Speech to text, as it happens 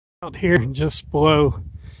Out here just below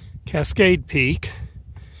Cascade Peak,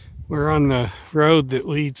 we're on the road that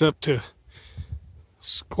leads up to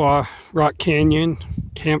Squaw Rock Canyon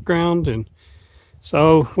campground, and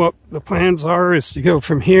so what the plans are is to go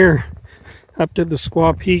from here up to the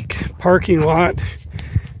Squaw Peak parking lot,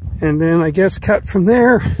 and then I guess cut from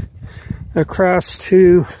there across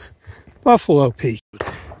to Buffalo Peak.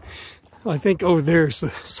 I think over there's the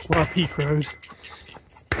Squaw Peak Road,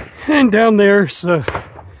 and down there's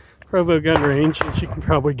the Provo gun range, as you can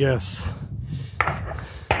probably guess.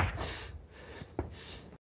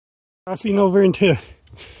 Crossing over into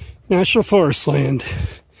National Forest land.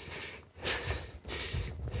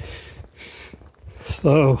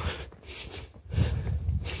 So,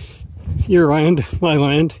 your land, my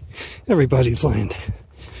land, everybody's land.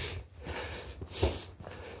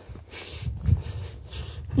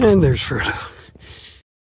 And there's Frodo.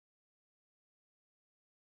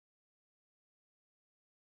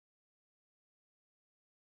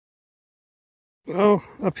 Well,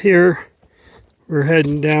 up here, we're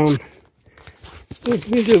heading down. Let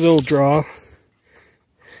me do a little draw.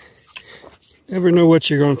 Never know what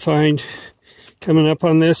you're going to find. Coming up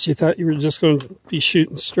on this, you thought you were just going to be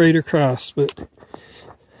shooting straight across, but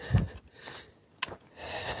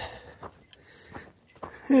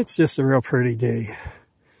it's just a real pretty day.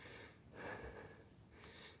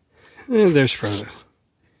 And there's Frodo.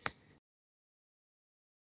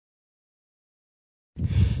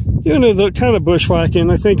 Doing a kind of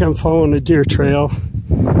bushwhacking. I think I'm following a deer trail.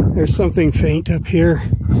 There's something faint up here.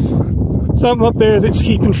 Something up there that's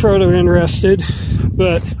keeping Frodo interested.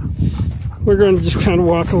 But we're going to just kind of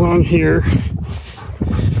walk along here.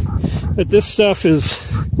 But this stuff is,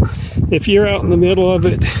 if you're out in the middle of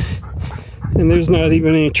it, and there's not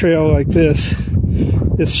even any trail like this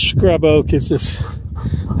scrub oak is just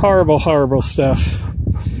horrible, horrible stuff.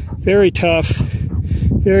 Very tough,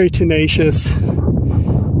 very tenacious.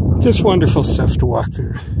 Just wonderful stuff to walk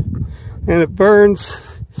through. And it burns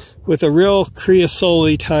with a real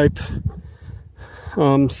creosote type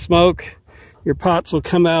smoke. Your pots will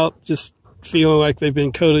come out just feeling like they've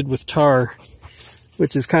been coated with tar,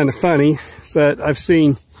 which is kind of funny. But I've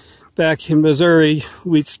seen back in Missouri,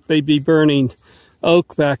 they'd be burning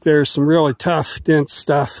oak back there, some really tough, dense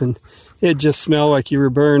stuff, and it just smelled like you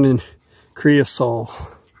were burning creosote.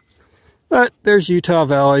 But there's Utah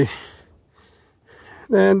Valley.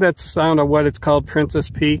 And that's, I don't know what it's called, Princess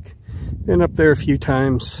Peak. Been up there a few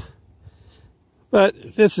times.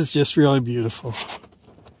 But this is just really beautiful.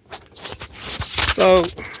 So,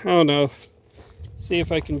 I don't know. See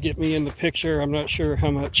if I can get me in the picture. I'm not sure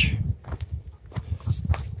how much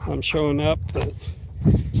I'm showing up, but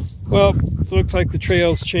well, looks like the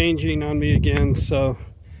trail's changing on me again, so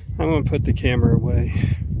I'm going to put the camera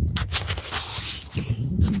away.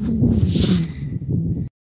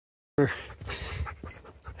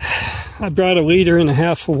 I brought 1.5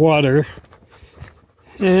 liters of water,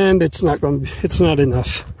 and it's not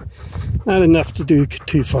enough. Not enough to do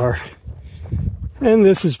too far. And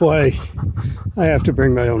this is why I have to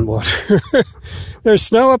bring my own water. There's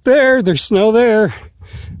snow up there, there's snow there.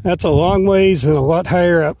 That's a long ways and a lot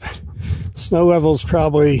higher up. Snow level's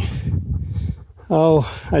probably,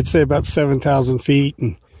 I'd say about 7,000 feet,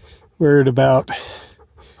 and we're at about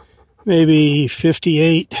maybe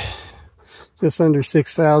 58, just under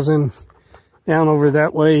 6,000. Down over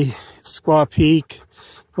that way, Squaw Peak,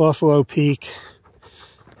 Buffalo Peak,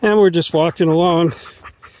 and we're just walking along,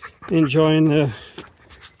 enjoying the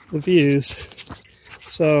views.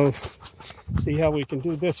 So, see how we can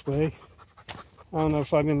do this way. I don't know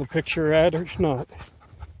if I'm in the picture or not.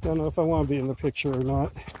 Don't know if I want to be in the picture or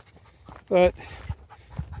not. But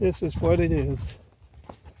this is what it is.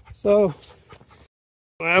 So,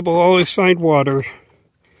 lab will always find water.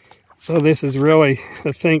 So this is really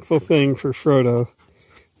a thankful thing for Frodo.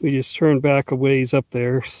 We just turned back a ways up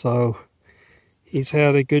there, so he's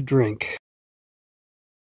had a good drink.